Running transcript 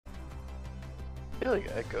feel like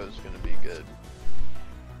Echo's gonna be good.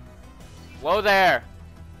 Whoa there!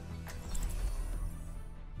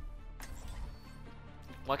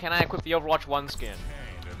 Why can't I equip the Overwatch 1 skin?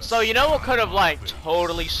 So you know what could have like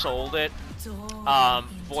totally sold it,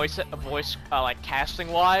 voice like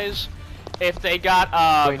casting wise, if they got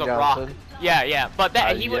Dwayne the Johnson? Rock. Yeah, but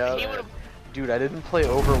that he would yeah, have. Dude, I didn't play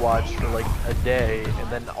Overwatch for like a day,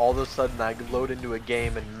 and then all of a sudden I load into a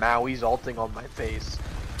game and Maui's ulting on my face.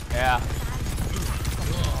 Yeah.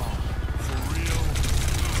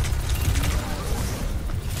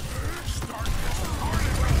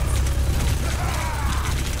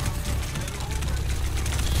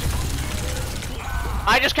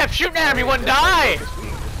 I just kept shooting at everyone. Die!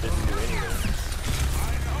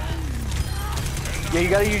 Yeah, you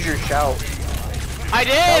gotta use your shout. I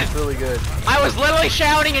did! That's really good. I was literally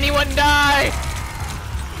shouting and he wouldn't die!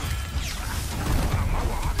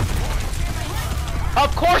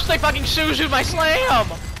 Of course they fucking Suzu'd my slam!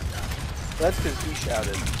 That's because he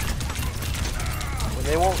shouted. When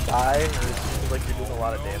they won't die, or it seems like you're doing a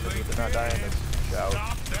lot of damage, but they're not dying, it's shout.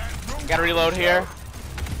 Gotta reload here.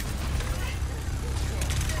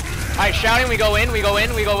 Alright, shouting, we go in, we go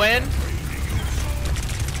in, we go in.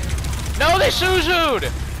 No, they Suzu'd!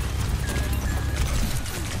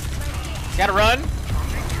 Gotta run.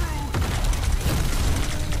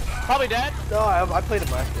 Probably dead. No, I played him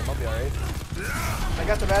last game, I'll be alright. I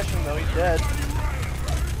got the Bastion though, he's dead.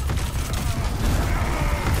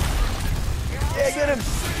 Yeah, get him!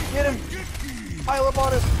 Get him! Pile up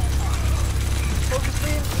on him! Focus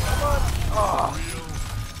beam! Come on! Oh.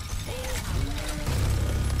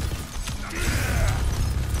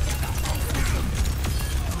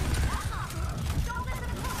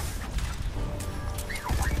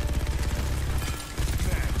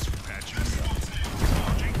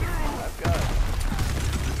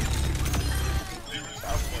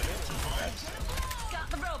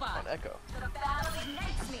 Echo.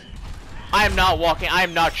 I am not walking, I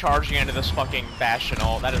am not charging into this fucking Bastion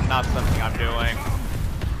ult. That is not something I'm doing.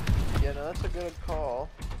 Yeah, no, that's a good call.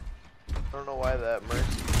 I don't know why that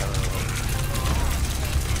Mercy kind of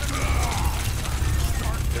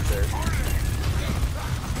good there.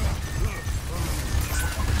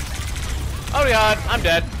 Oh god, I'm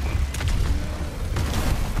dead.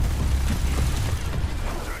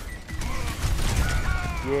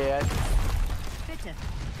 Yeah.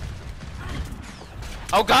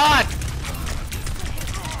 Oh god!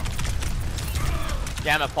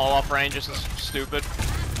 Yeah, I'm at fall off range, this is stupid.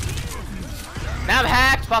 Now I'm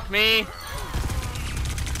hacked, fuck me!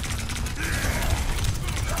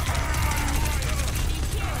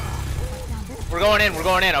 We're going in,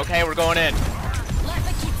 okay? We're going in.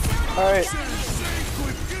 Alright.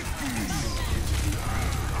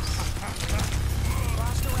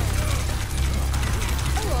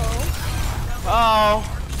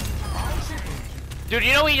 Oh. Dude,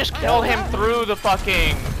 you know we just killed him through the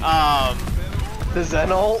fucking, The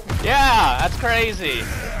Zen ult? Yeah, that's crazy.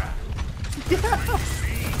 Yeah.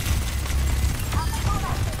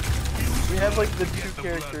 We have like the two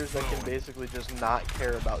characters that can basically just not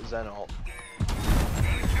care about Zen ult.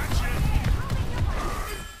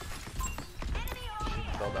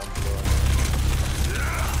 Fell down below.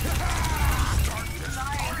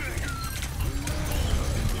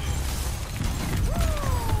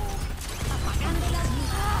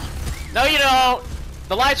 No, you don't.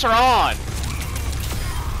 The lights are on.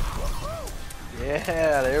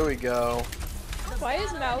 Yeah, there we go. Why is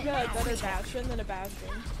Mauga a better Bastion than a Bastion?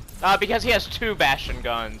 Because he has 2 Bastion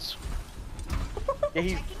guns.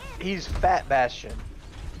 Yeah, he's Fat Bastion.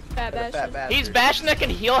 Fat Bastion. He's Bastion that can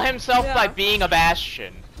heal himself by being a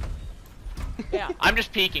Bastion. Yeah. I'm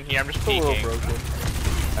just peeking here, I'm just A peeking. little broken.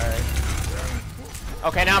 Alright.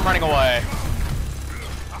 Okay, now I'm running away.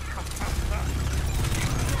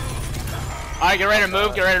 Alright, get ready to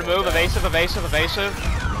move, evasive, evasive, evasive.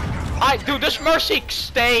 Dude, this Mercy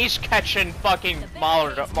stays catching fucking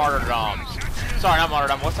martyrdoms. Sorry, not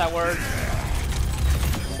martyrdom, what's that word?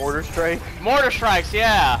 Mortar strike? Mortar strikes,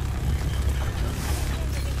 yeah.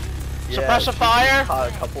 Suppressive fire? Caught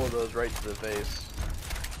a couple of those right to the face.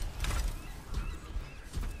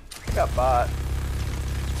 Got bot.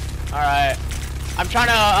 Alright. I'm trying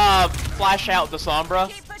to flash out the Sombra.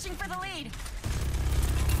 Keep pushing for the lead.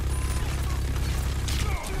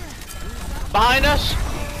 Behind us!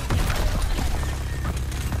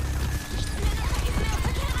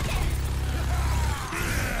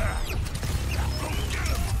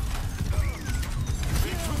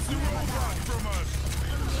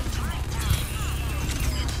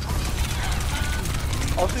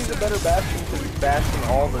 Also, he's a better Bastion because he's Bastion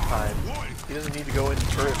all the time. He doesn't need to go into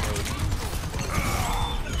turret mode.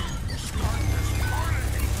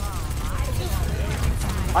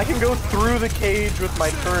 I can go through the cage with my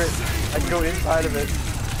turret. I can go inside of it.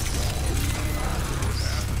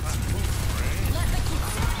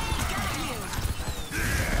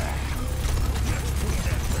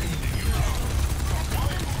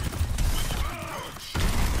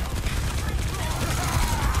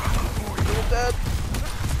 You're dead.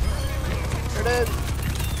 You're dead.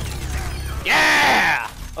 Yeah!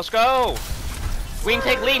 Let's go! We can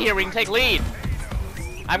take lead here, we can take lead.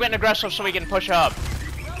 I'm getting aggressive so we can push up.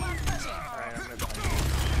 Alright, I'm gonna die.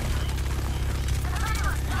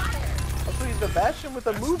 Also, he's the Bastion with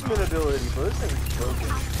a movement ability, but this thing's broken.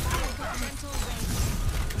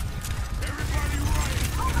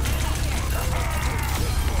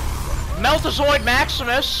 Meltazoid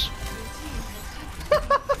Maximus!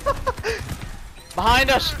 Behind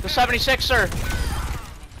us, the 76er!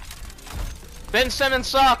 Ben Simmons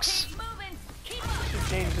sucks! He should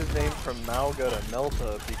change his name from Mauga to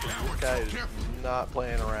Melta because this guy is not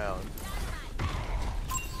playing around.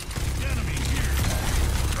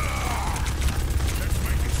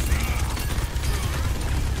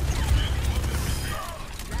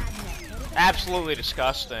 Absolutely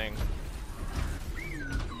disgusting.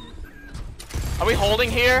 Are we holding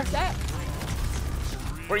here?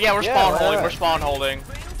 We're spawn holding, we're spawn holding.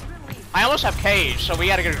 I almost have cage, so we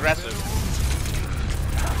gotta get aggressive.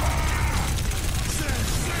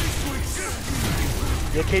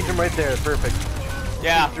 Yeah, cage him right there, perfect.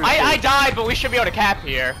 Yeah, I died, but we should be able to cap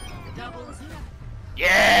here.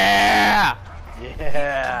 Yeah!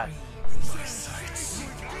 Yeah!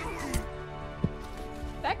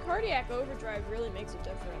 That cardiac overdrive really makes a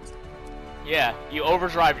difference. Yeah, you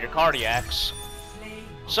overdrive your cardiacs.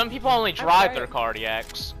 Some people only drive their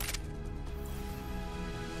cardiacs.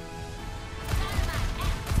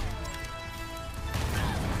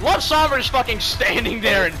 Love Somber is fucking standing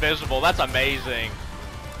there invisible. That's amazing.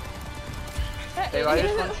 Hey, I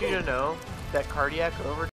just want you to know that cardiac overdrive